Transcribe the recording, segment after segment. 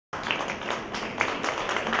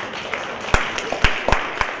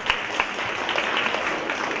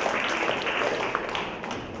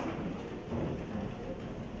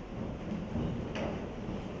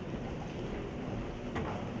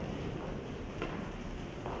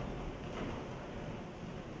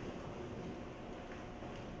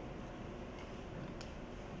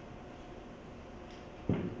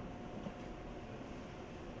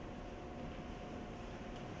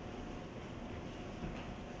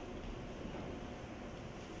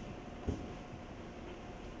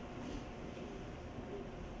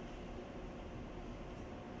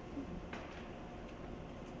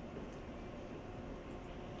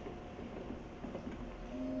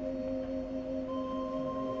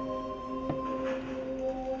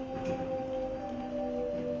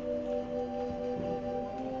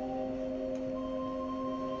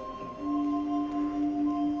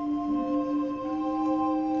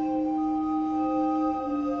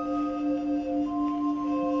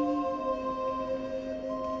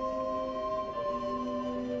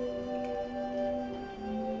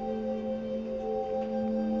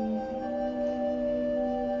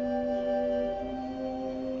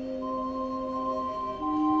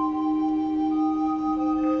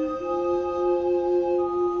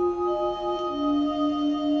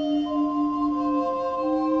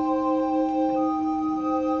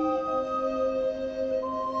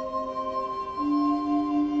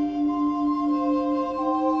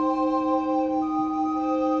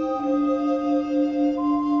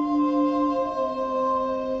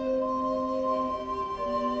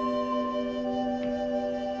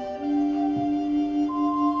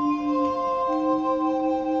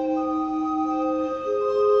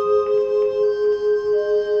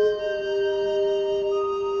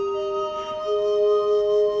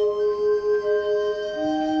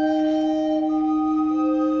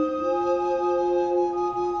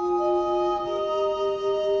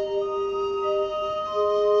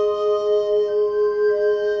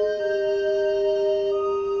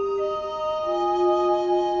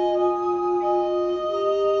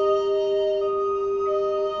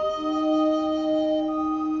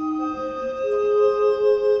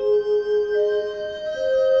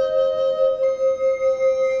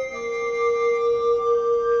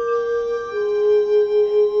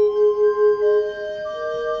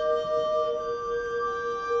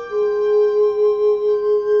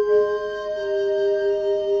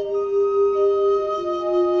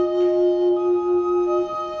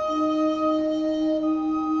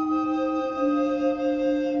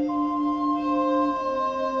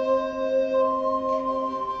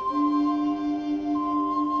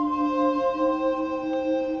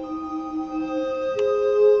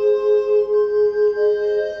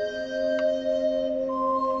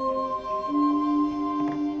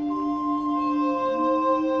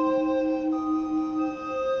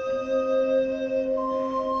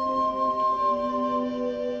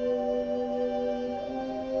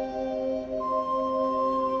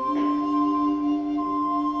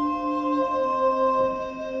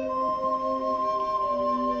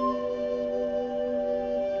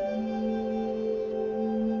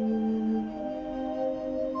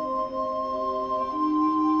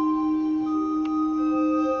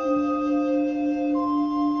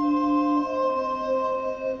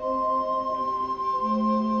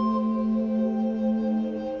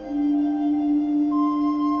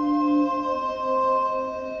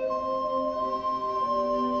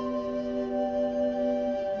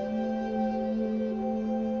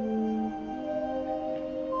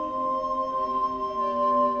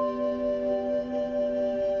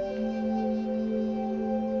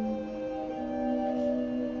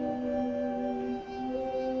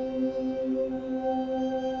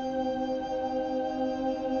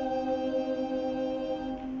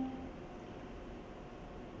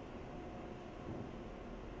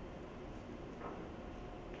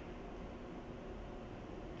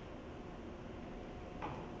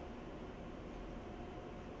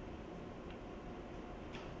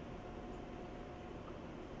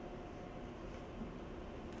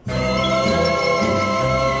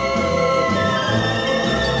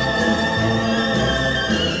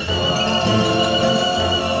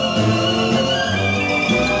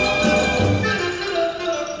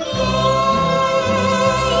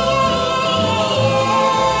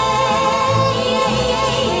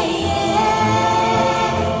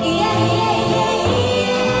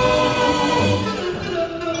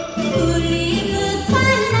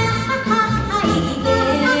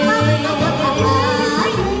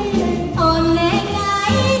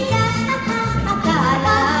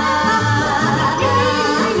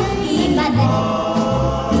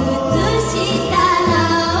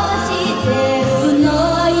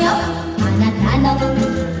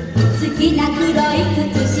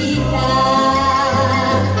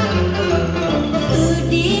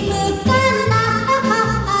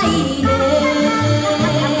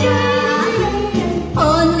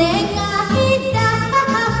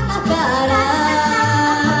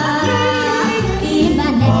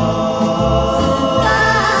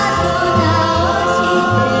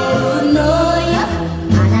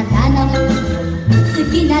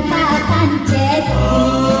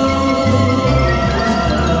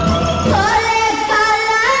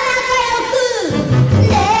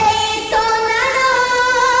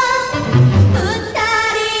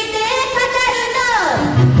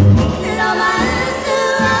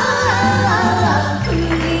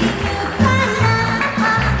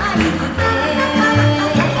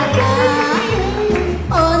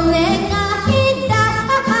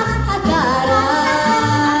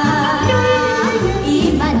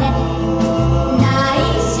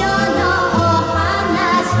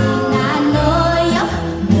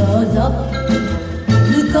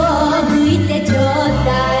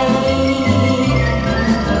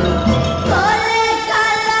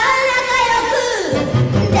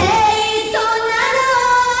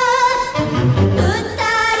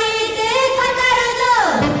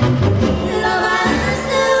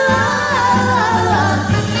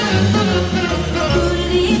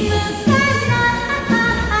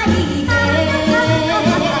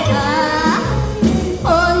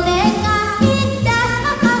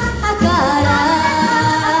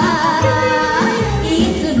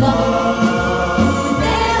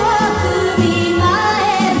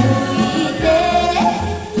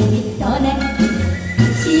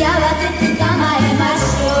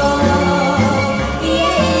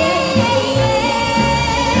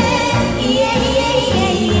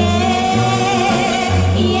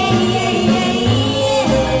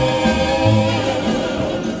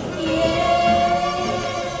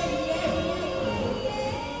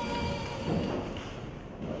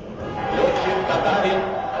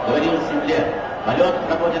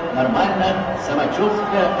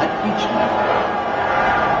Самочувствие отличное.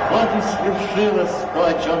 Вот и свершилось то,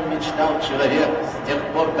 о чем мечтал человек с тех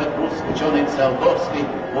пор, как русский ученый Циолковский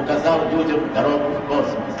указал людям дорогу в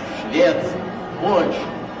космос. В Швеции, в Польше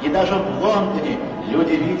и даже в Лондоне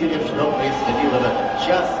люди видели, что происходило в этот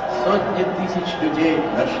час. Сотни тысяч людей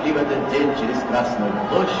прошли в этот день через Красную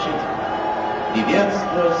площадь,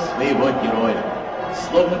 приветствуя своего героя.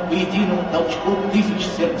 Словно по единому толчку тысяч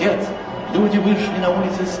сердец люди вышли на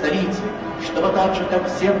улицы столицы, чтобы так же, как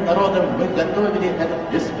всем народам, мы готовили этот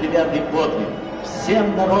беспримерный подвиг,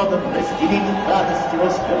 всем народам разделить радость его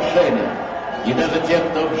свершения. И даже те,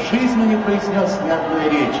 кто в жизни не произнес ни одной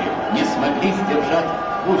речи, не смогли сдержать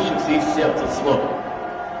рвущихся из сердца слов.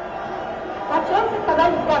 Почем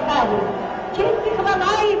товарищ Гагарин? Честь и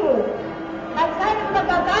хвала ему! Большая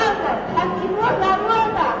благодарность от всего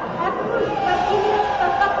народа, от русского семейства,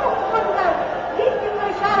 каков можно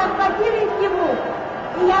истинный шаром поделить ему.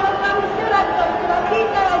 И я вот вам еще раз говорю,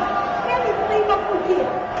 Виктор, следует на его пути.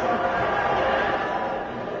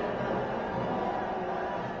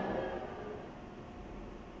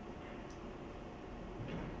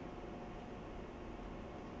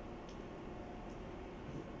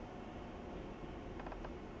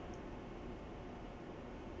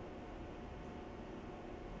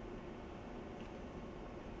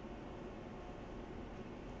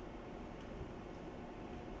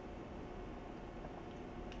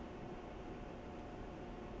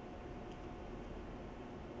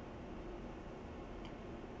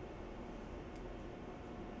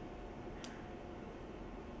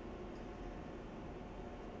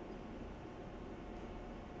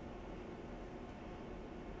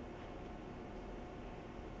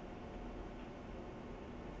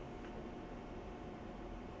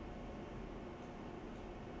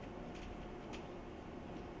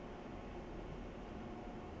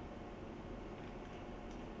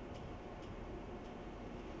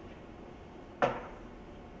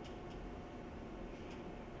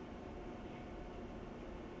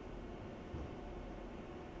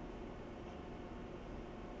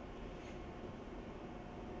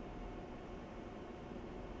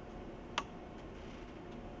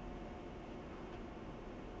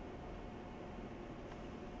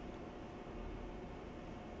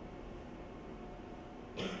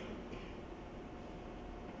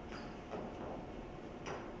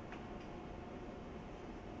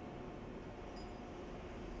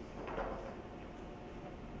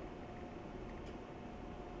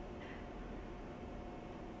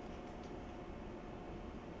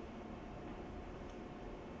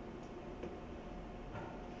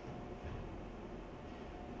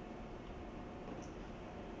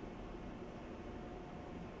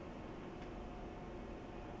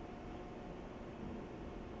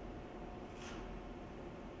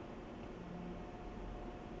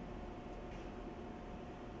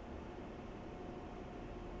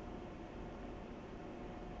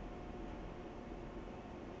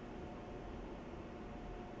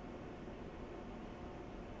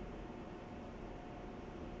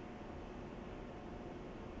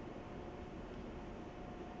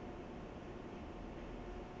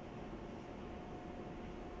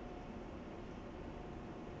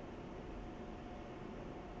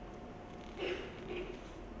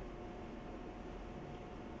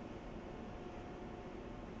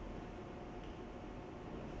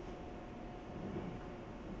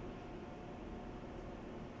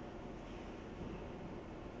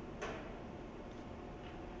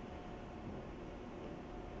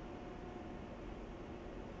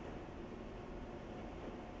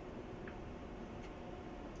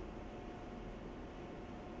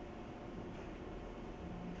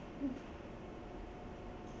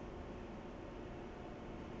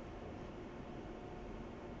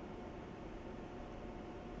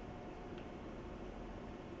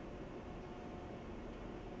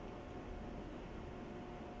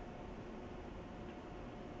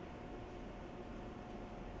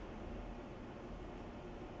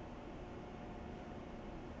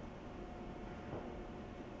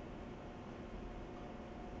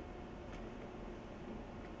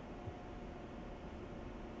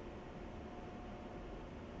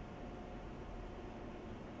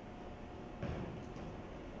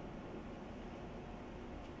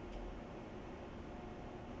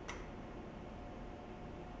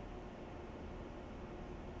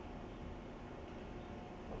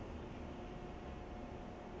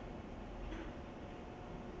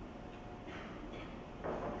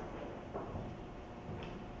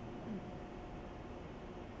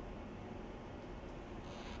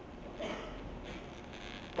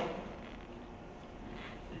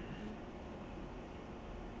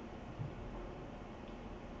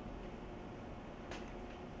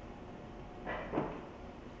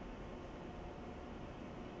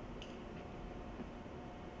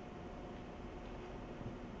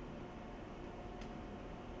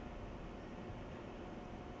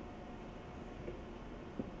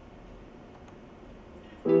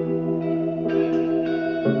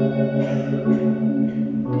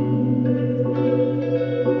 And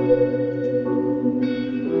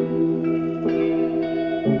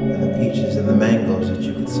the peaches and the mangoes that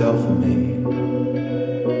you could sell for me.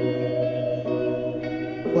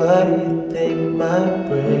 What do you think my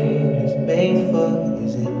brain is made for?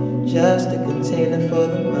 Is it just a container for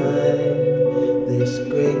the mind? This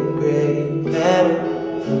great gray matter.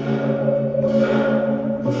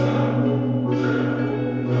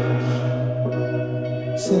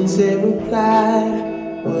 Since it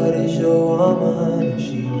replied, what is your woman? Is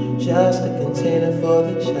she just a container for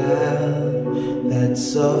the child? That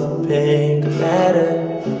soft pink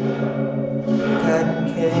matter,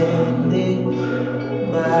 cotton candy,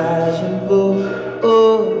 Majin Buu,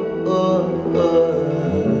 oh, oh, oh.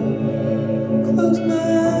 Close my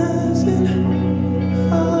eyes and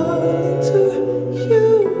fall into you.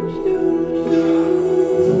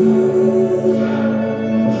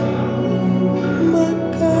 My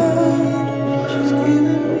God, she's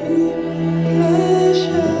giving me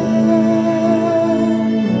pleasure.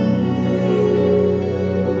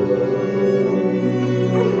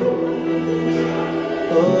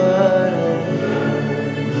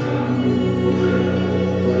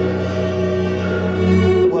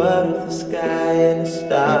 What if the sky and the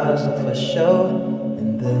stars are for show,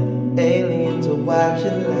 and the aliens are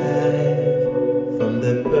watching live from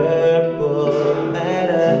the purple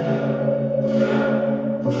matter?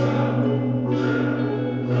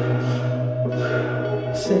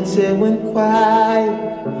 Since it went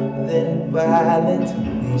quiet, then violent,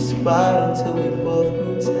 we sparred until we both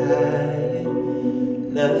grew tired.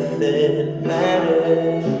 Nothing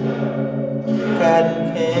mattered.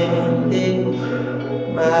 Cotton candy,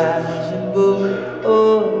 Majin Buu,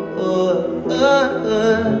 oh, oh, oh,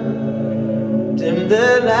 oh. Dim the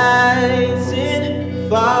lights and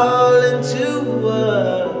fall into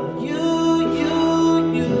you.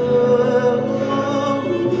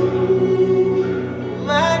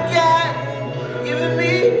 My God, giving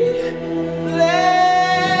me pleasure.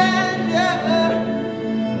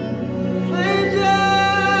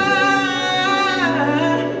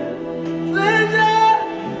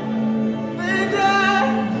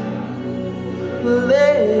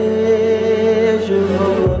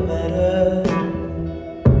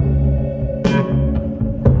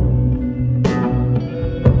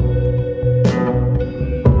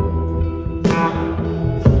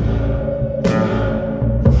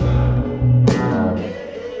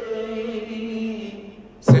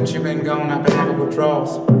 Since you've been gone, I've been having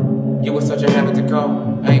withdrawals. You were such a habit to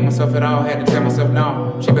call. I ain't myself at all, had to tell myself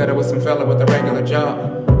no. She better with some fella with a regular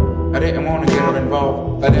job. I didn't want to get her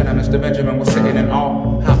involved. By then, Mr. Benjamin was sitting in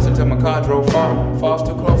awe. Hops until my car drove far. Falls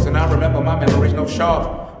too close, and I remember my memories no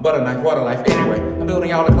sharp. Butter knife, water life, anyway. I'm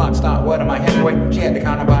building all the clock stop. What am I anyway? She had the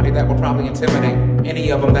kind of body that would probably intimidate any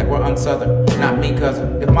of them that were unsouthern. Not me,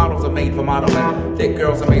 cousin. If models are made for modeling, thick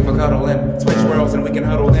girls are made for cuddling. Switch worlds and we can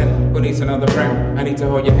huddle in. Who needs another friend? I need to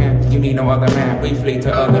hold your hand. You need no other man. We flee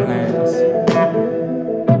to other lands.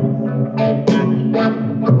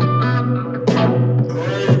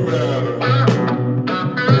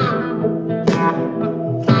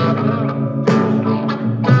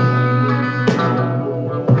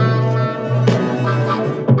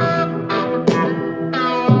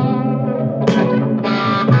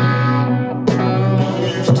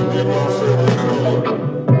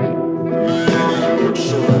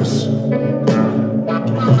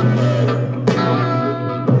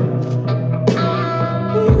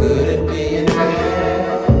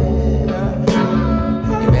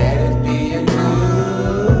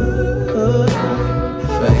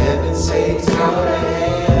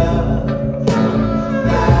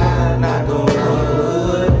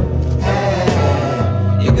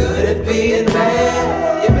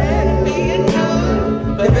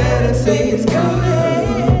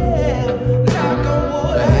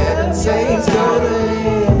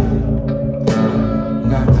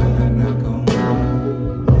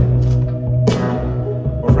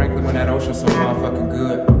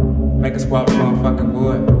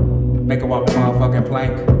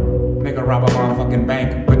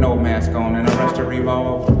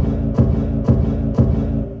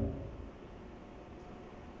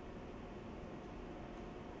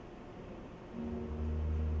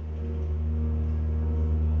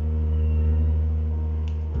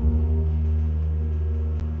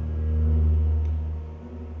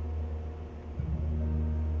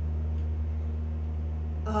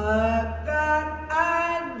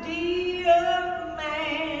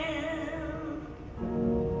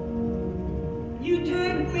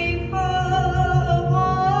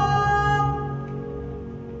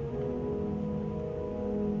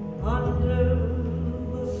 Under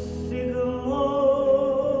the cigarette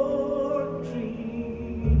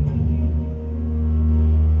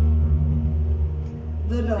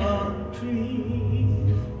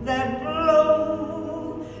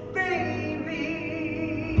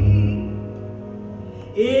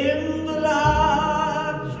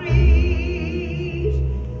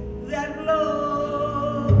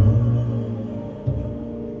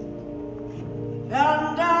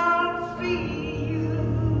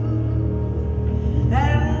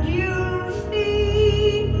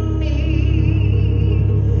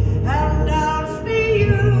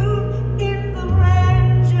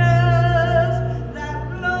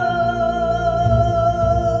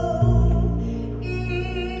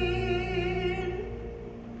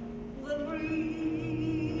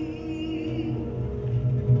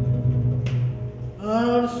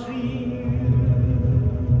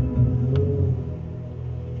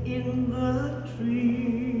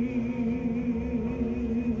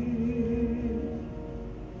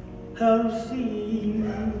I'll see you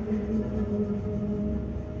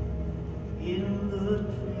in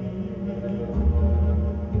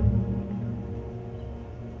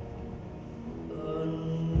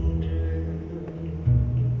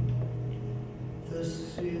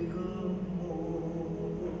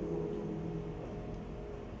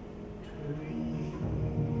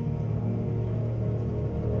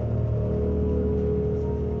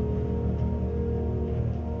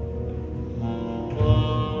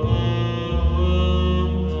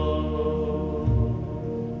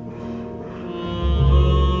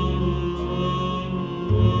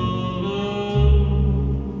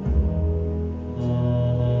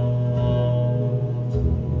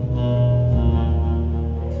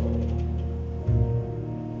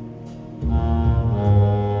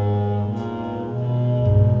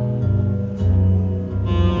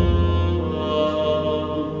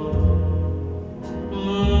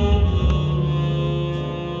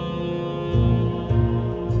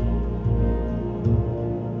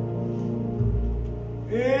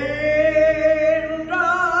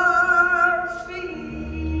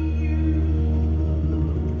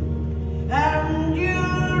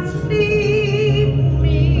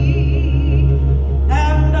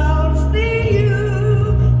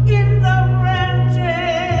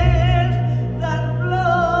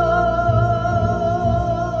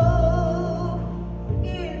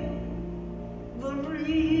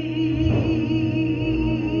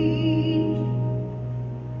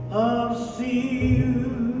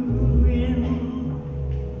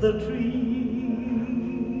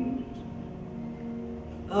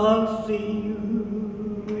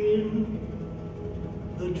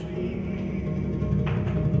the dream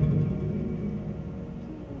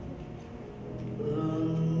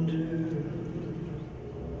under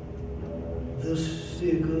the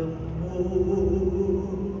sycamore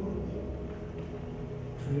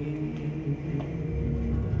tree.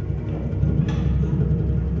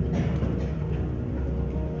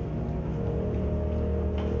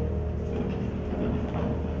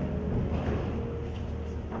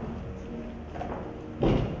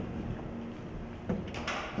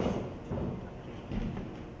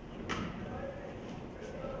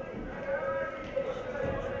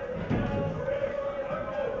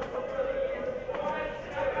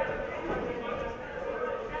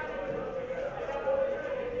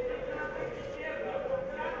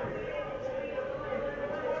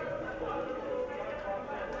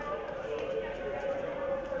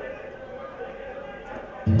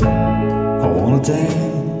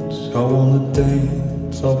 Dance, I wanna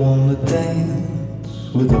dance, I wanna dance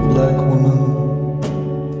with a black woman.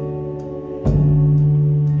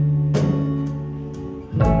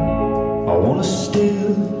 I wanna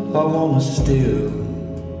steal, I wanna steal,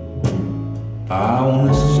 I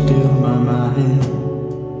wanna steal my mind.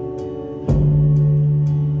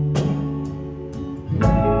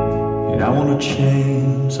 And I want a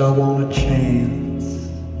chance, I want a chance,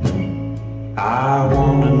 I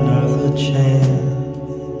want another chance.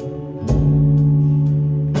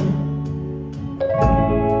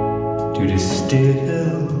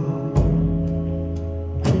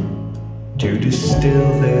 To distill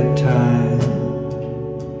their time.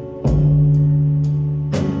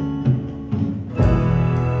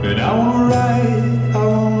 And I wanna write, I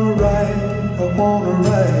wanna write, I wanna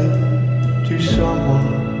write to someone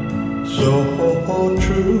so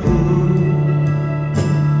true.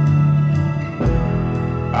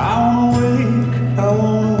 I wanna wake, I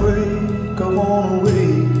wanna wake, I wanna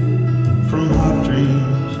wake from hot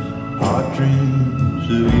dreams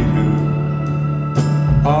of you.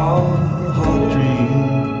 All hot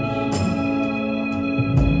dreams,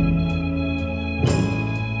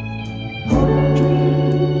 hot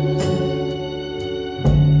dreams.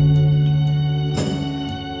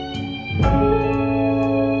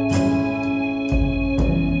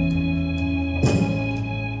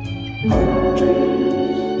 Hot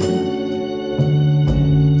dreams.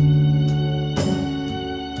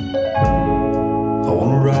 I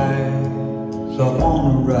wanna rise, I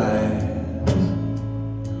wanna rise,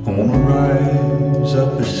 I wanna rise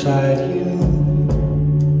up beside you.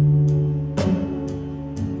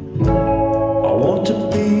 I want to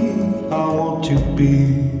be, I want to be,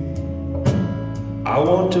 I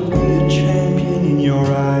want to be a champion in your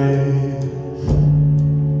eyes.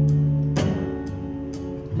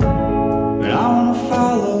 And I wanna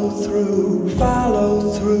follow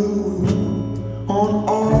through on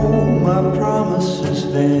all my promises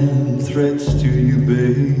and threats to you,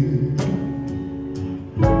 babe.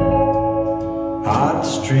 Hot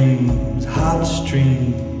streams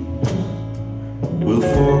will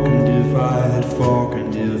fork and divide, fork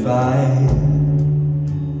and divide.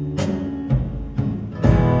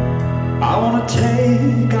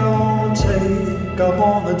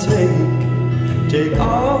 take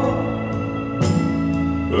all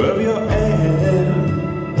of your air.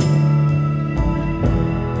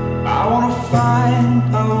 I wanna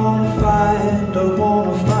find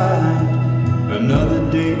another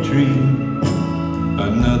daydream,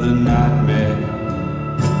 another nightmare.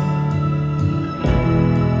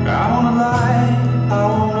 I wanna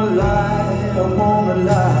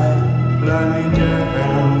lie, lie me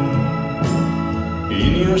down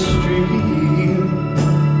in your stream.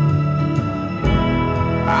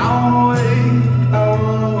 I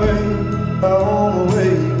wanna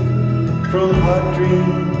wake from hot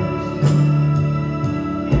dreams.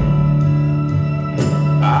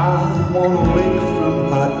 I wanna wake from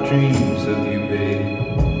hot dreams of you, babe.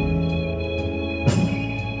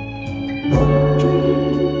 Hot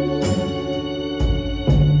dreams.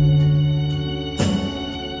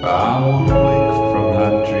 I wanna wake from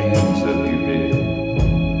hot dreams of you, babe.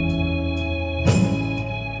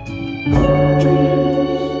 Hot dreams.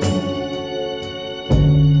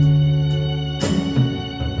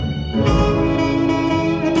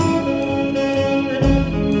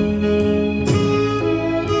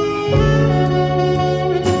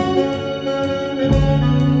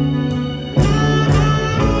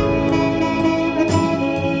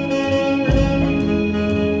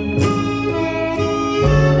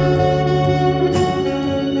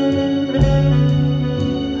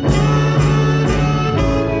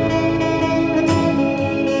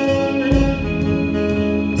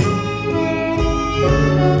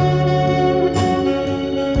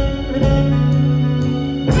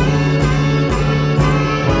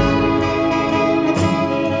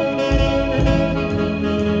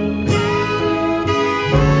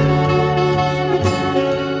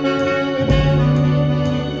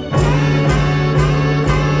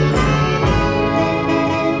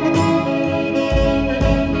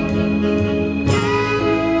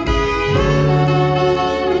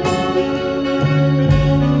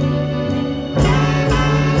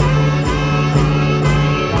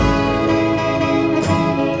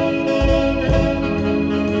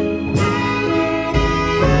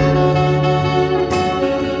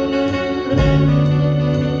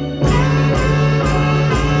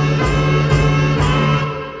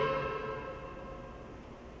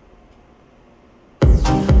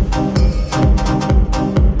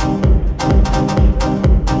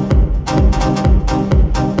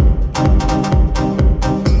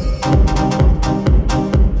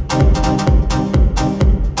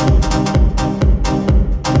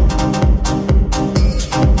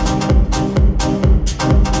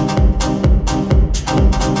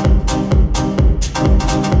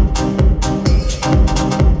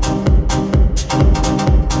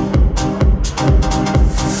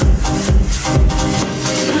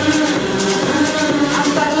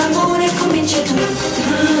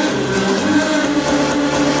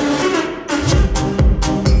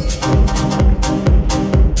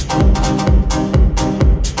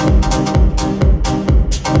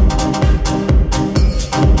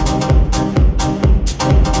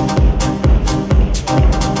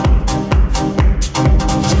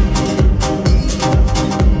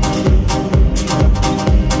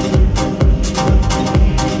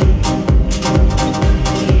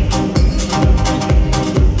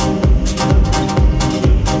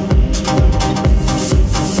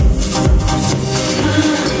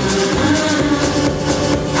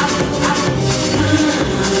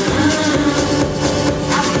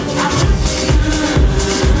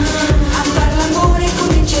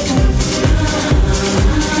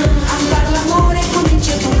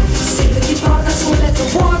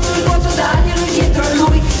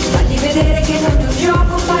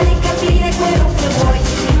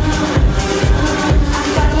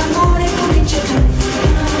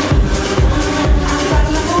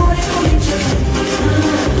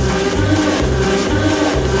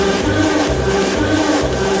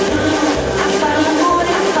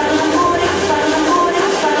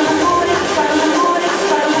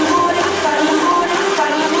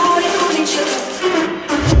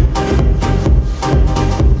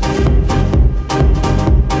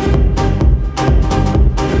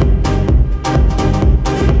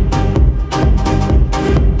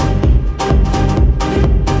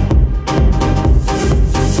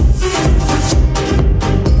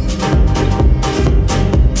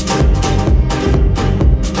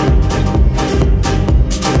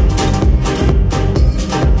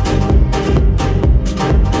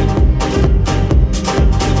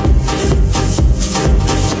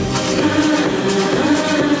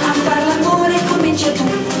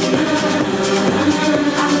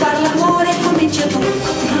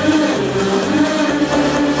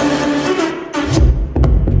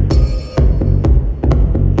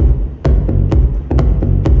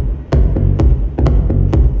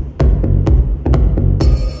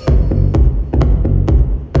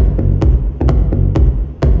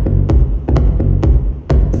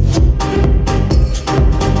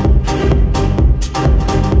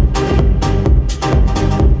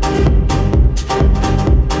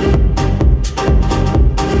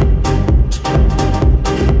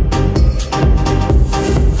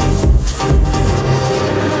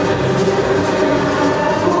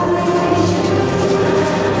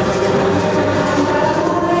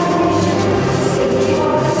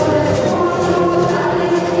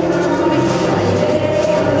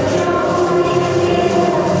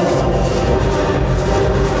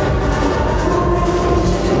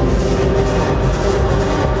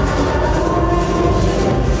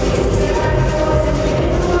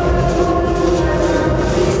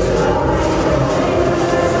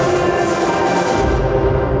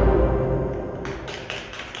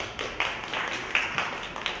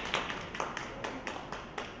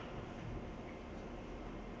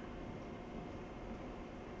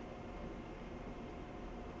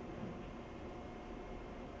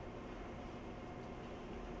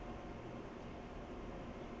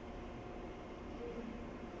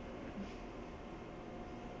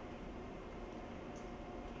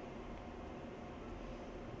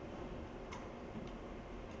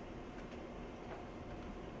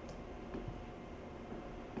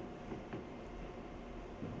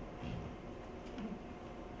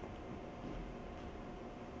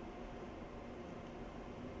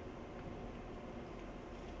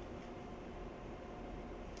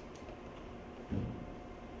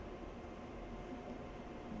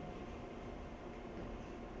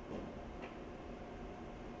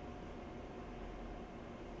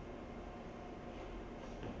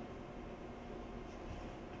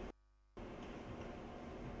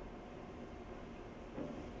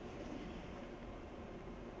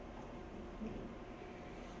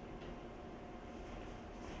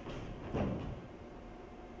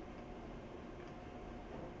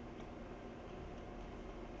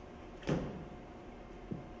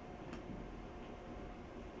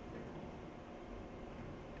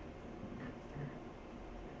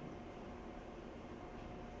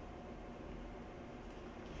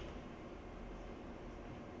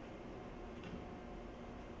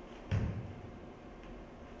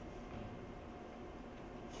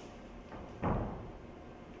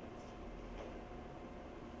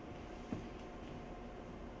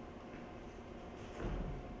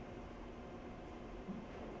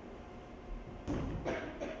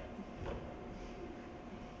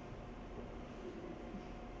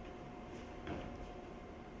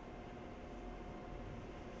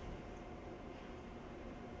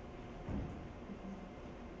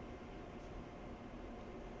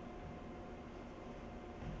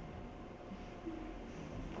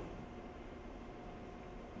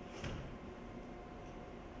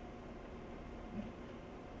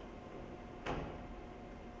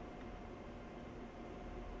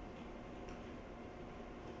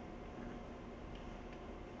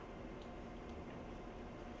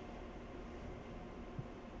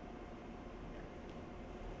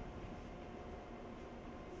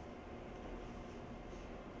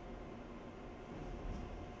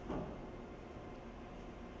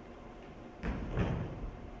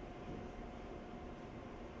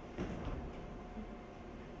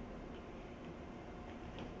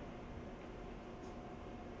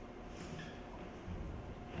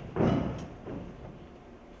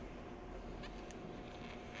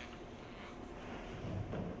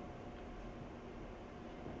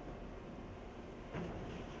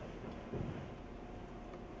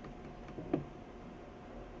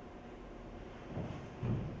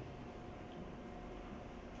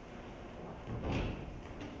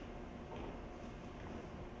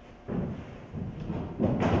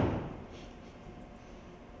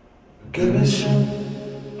 Give me some.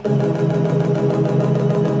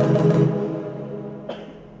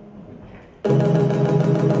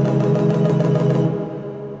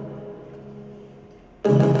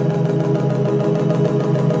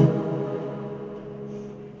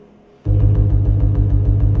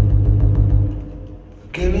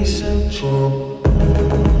 Give me some chop.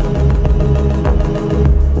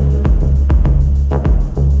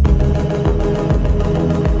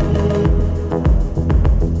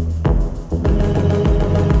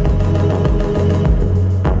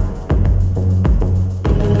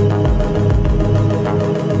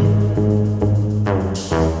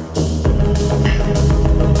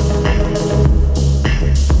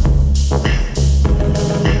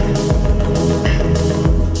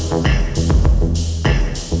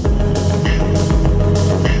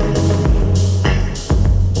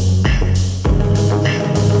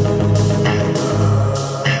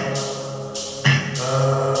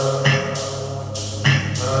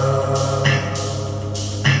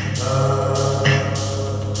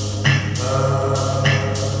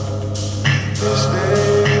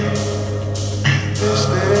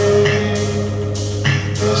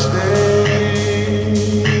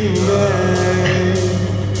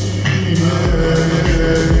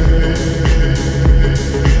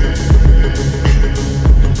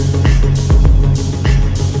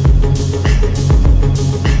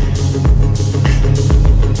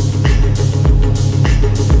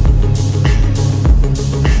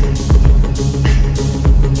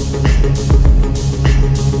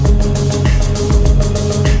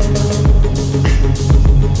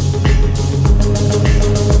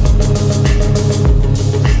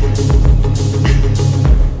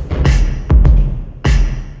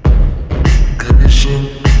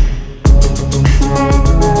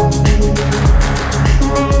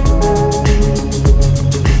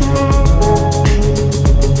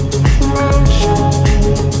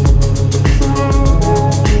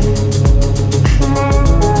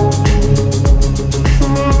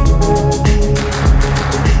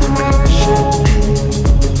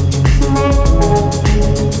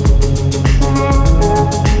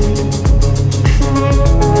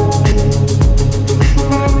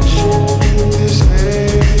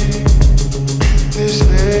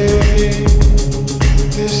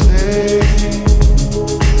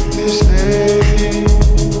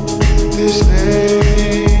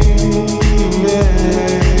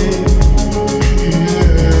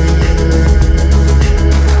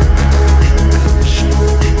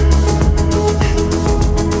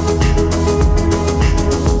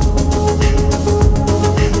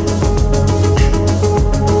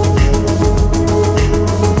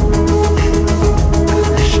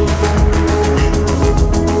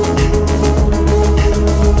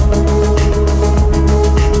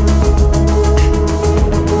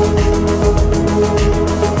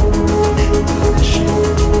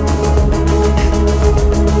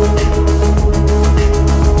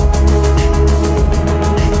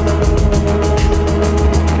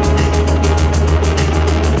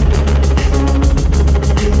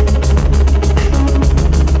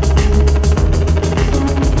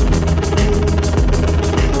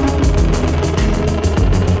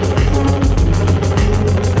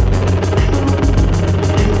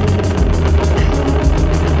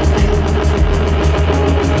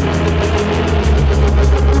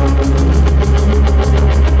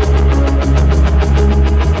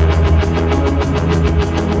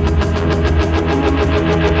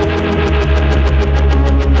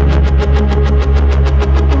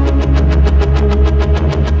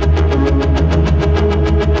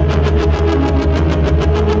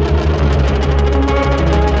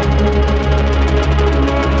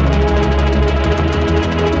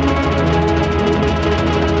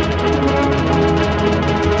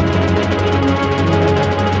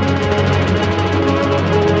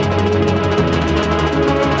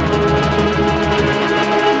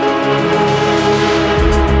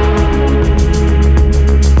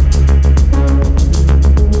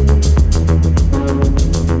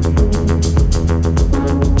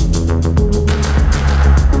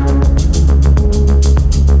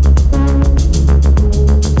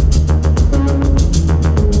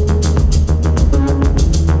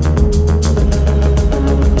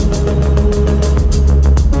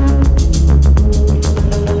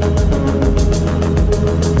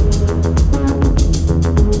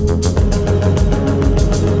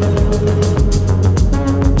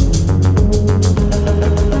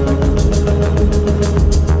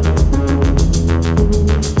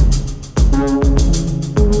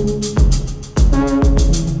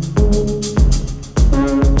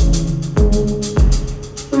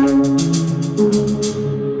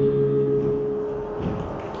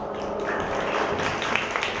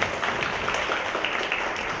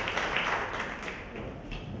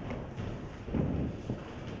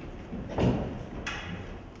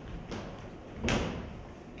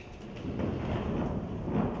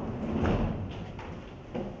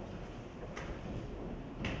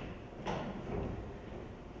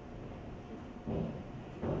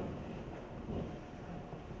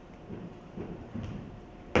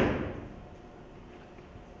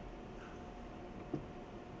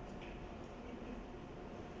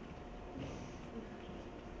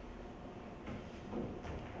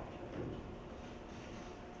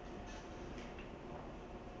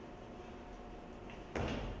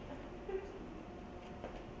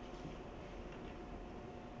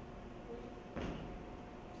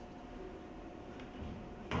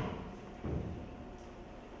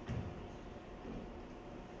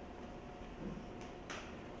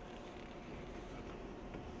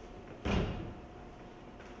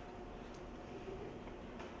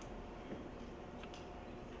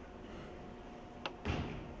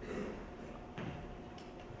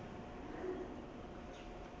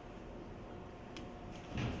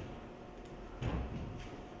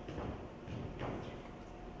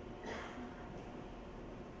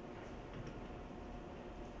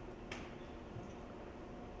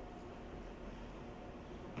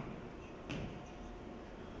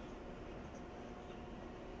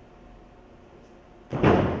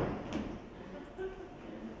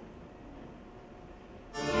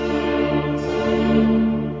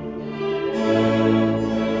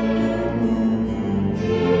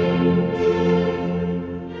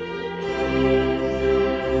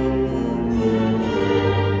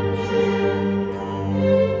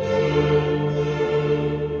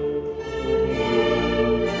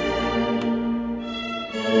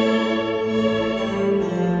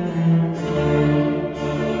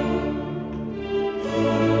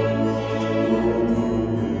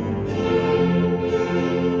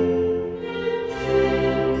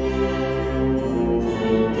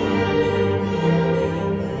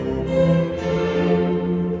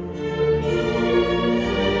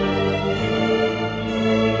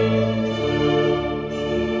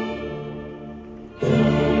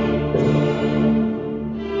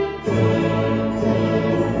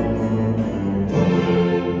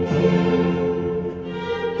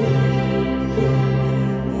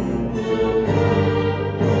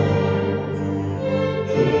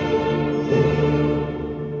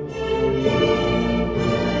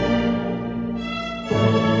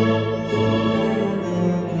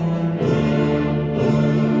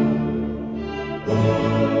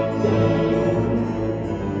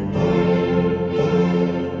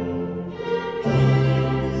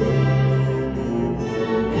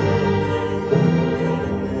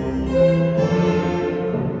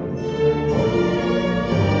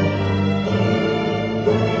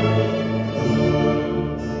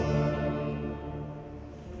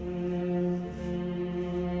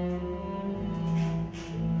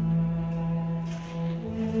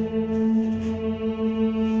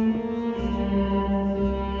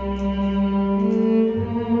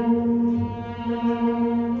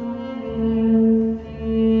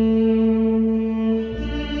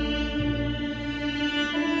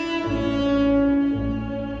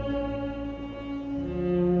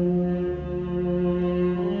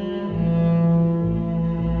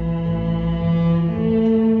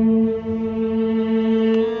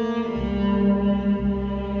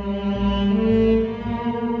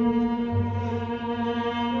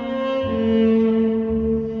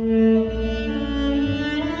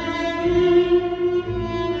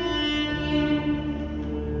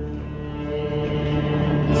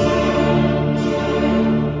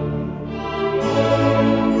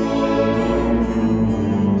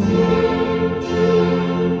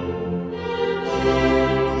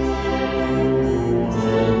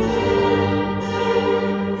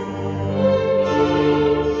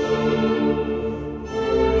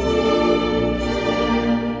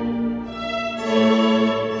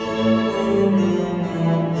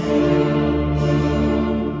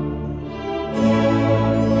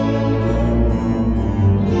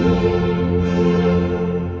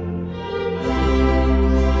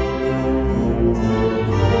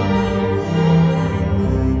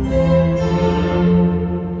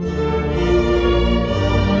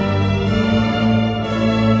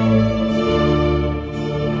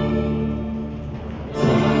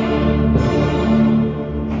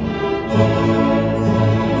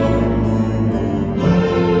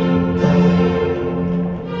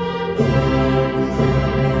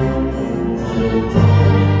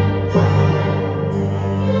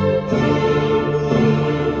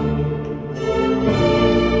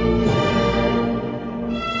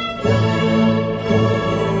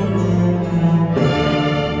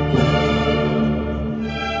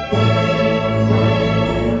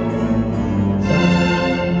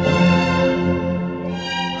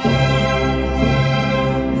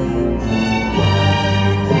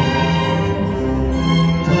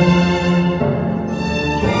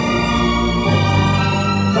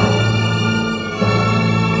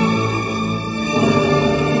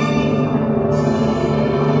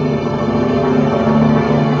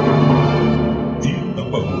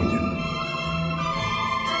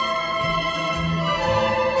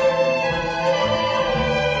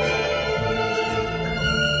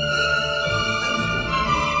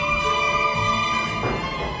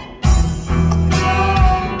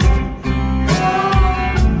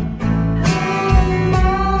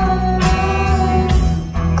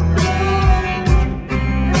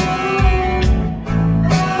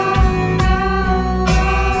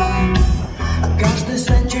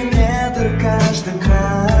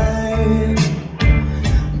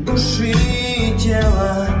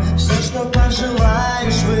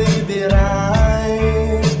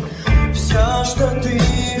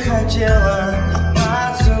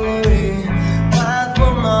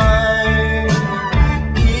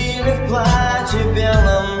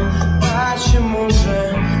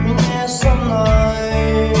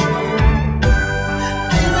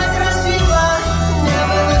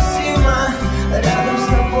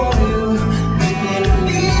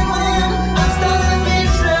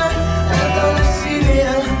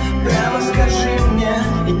 Скажи мне.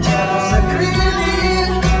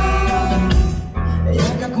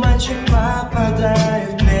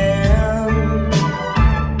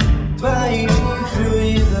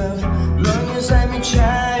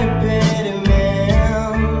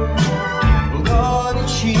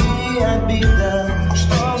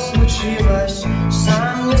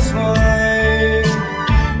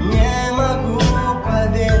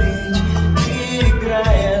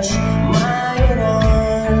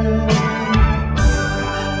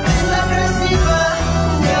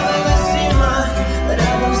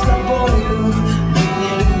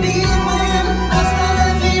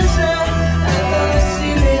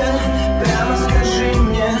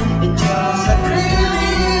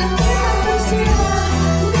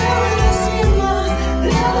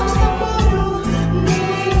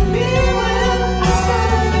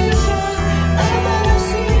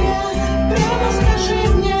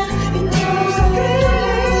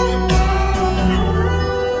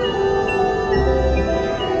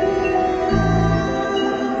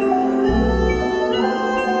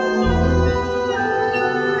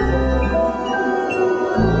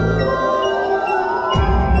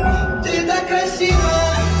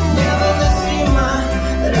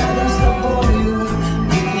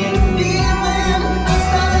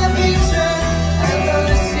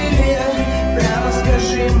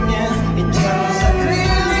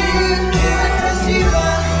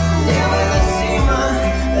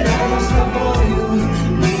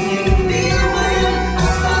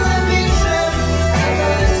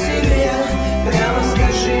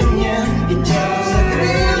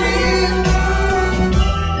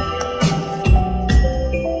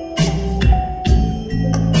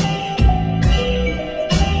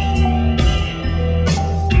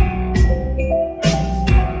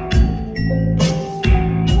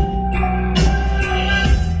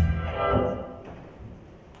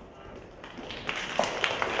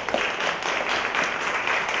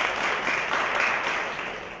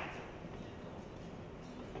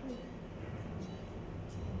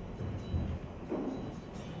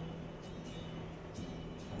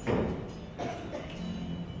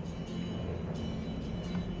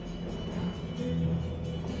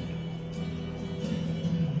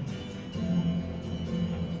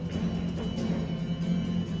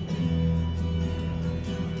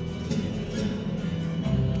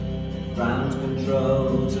 Ground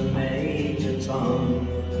control to Major Tom.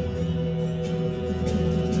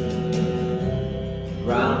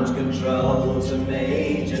 Ground control to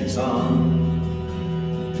Major Tom.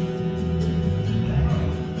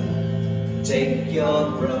 Take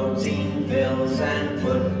your protein pills and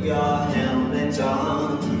put your helmet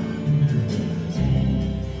on.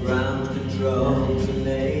 Ground control to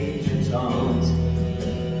Major Tom.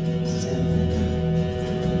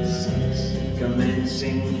 7, 6,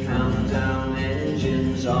 commencing countdown,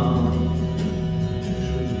 engines on.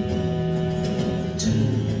 3,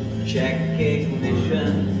 2, check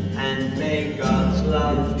ignition and may God's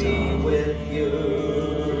love be with you.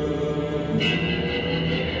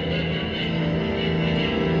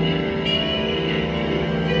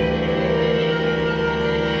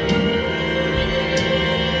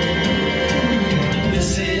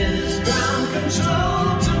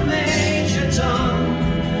 Control to Major Tom.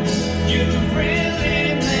 You've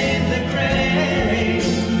really made the grade,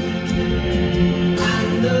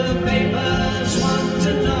 and the papers want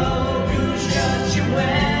to know whose shirt you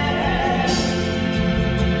wear.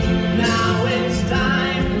 Now it's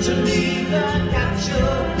time to leave the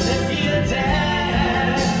capsule if you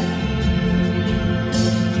dare.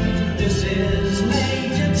 This is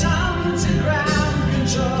Major Tom to ground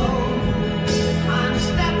control. I'm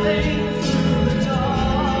stepping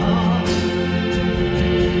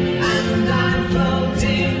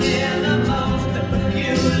floating in a most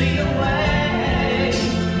peculiar way,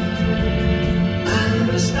 and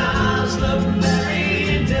the stars look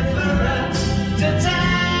very different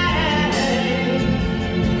today.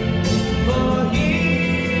 For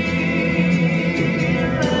here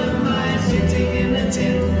am I sitting in a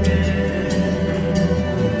tin can,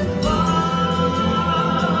 far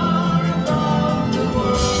above the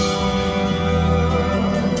world.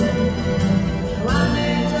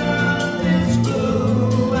 Planet Earth is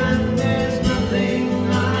blue and there's nothing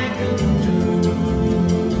I can do.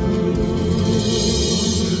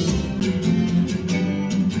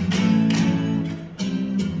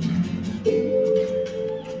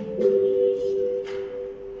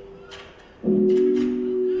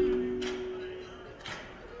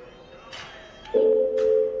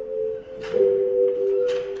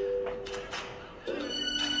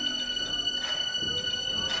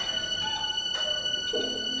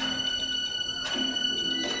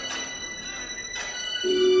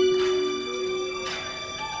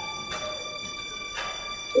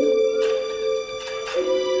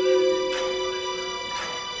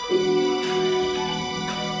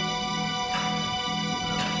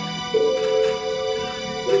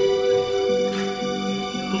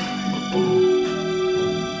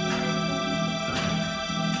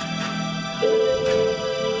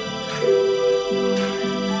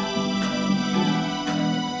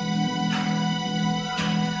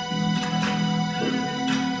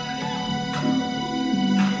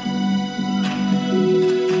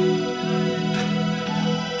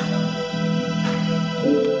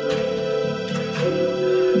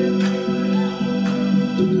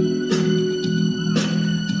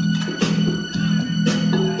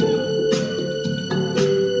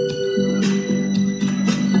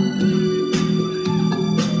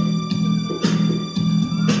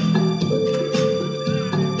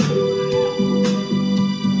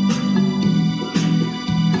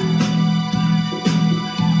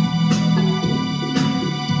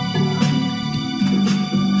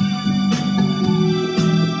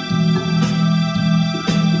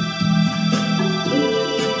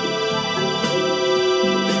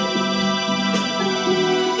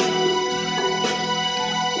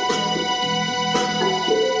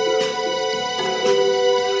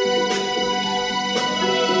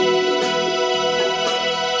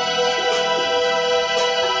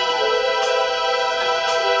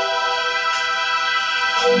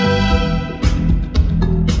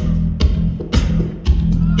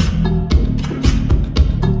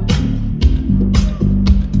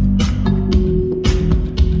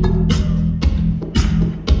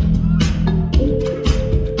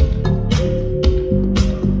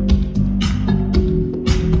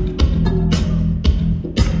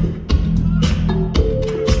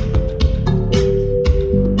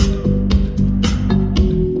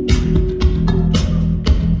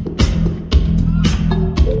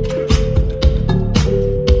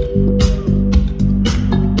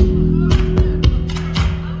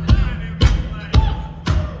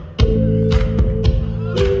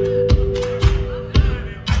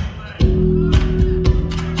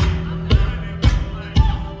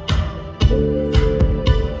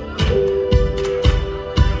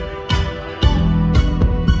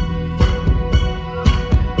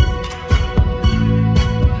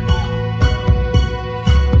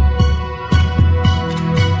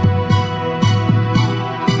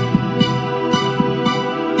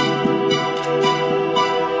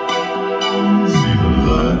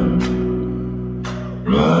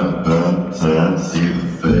 about time, see the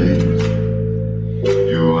face.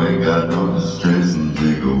 You ain't got no distress and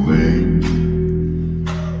take away.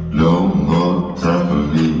 No more time for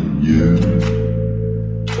me and you.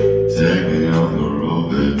 Take me on the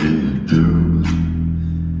road, baby, you do.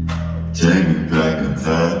 Take me back in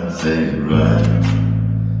time, say it right.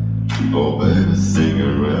 Oh baby, sing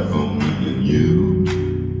a rap for me and you.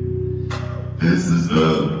 This is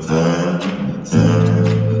the time, the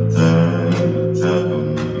time, the time, the time for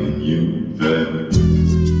me and you, baby.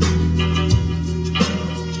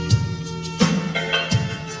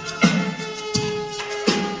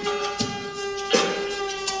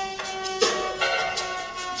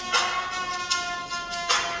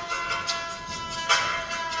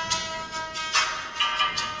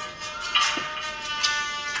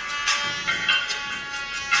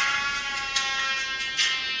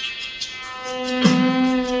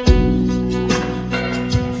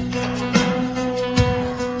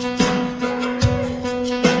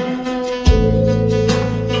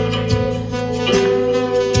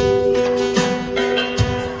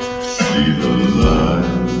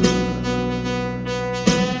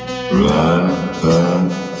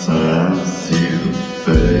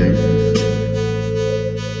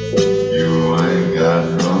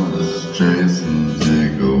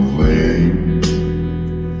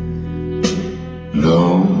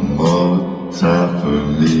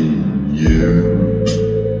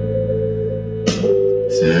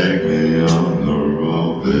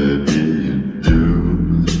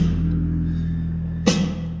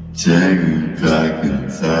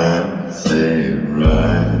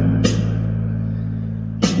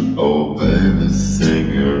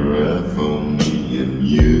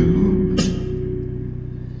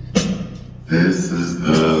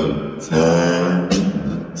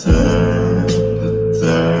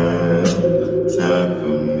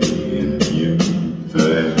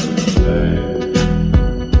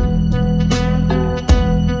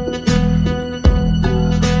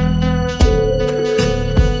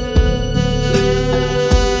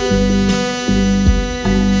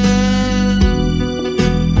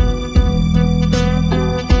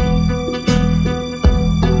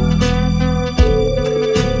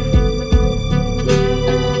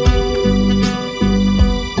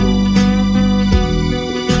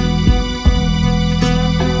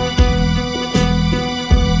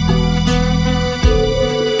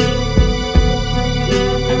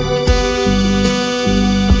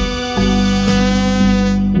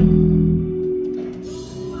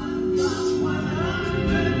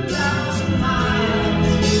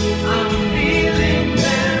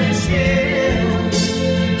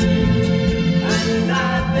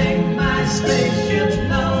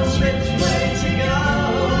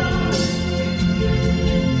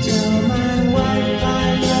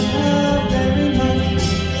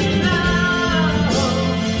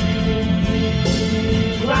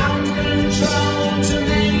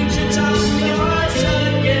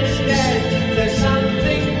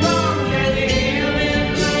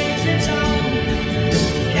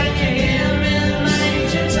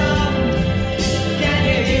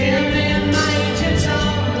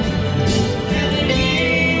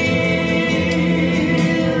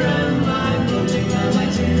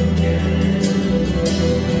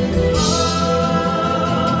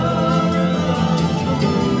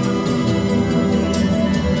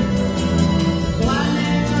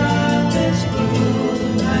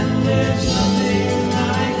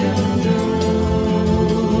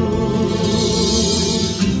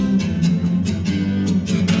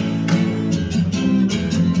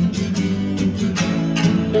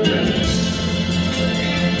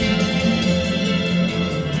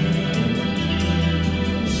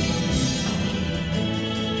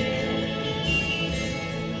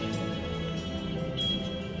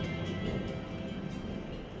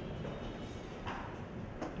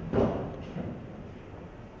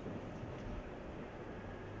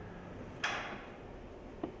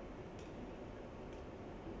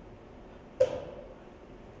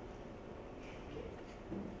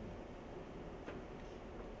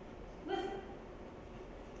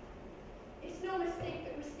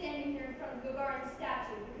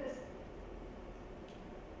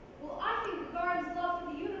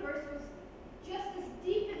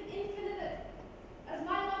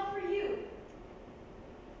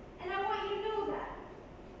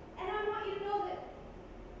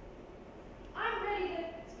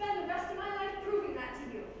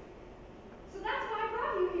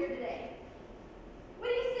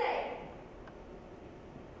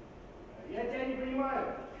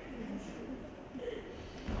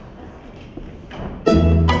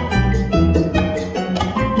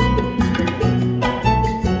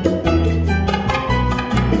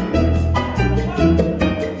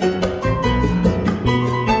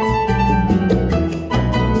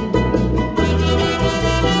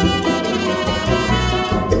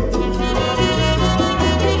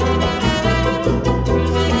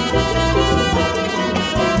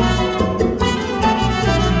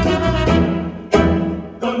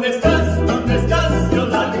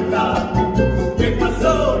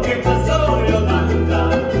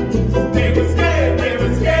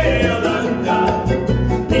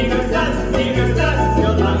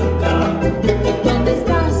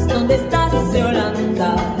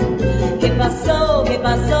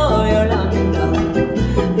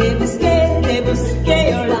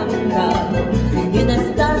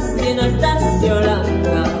 Пусть и настал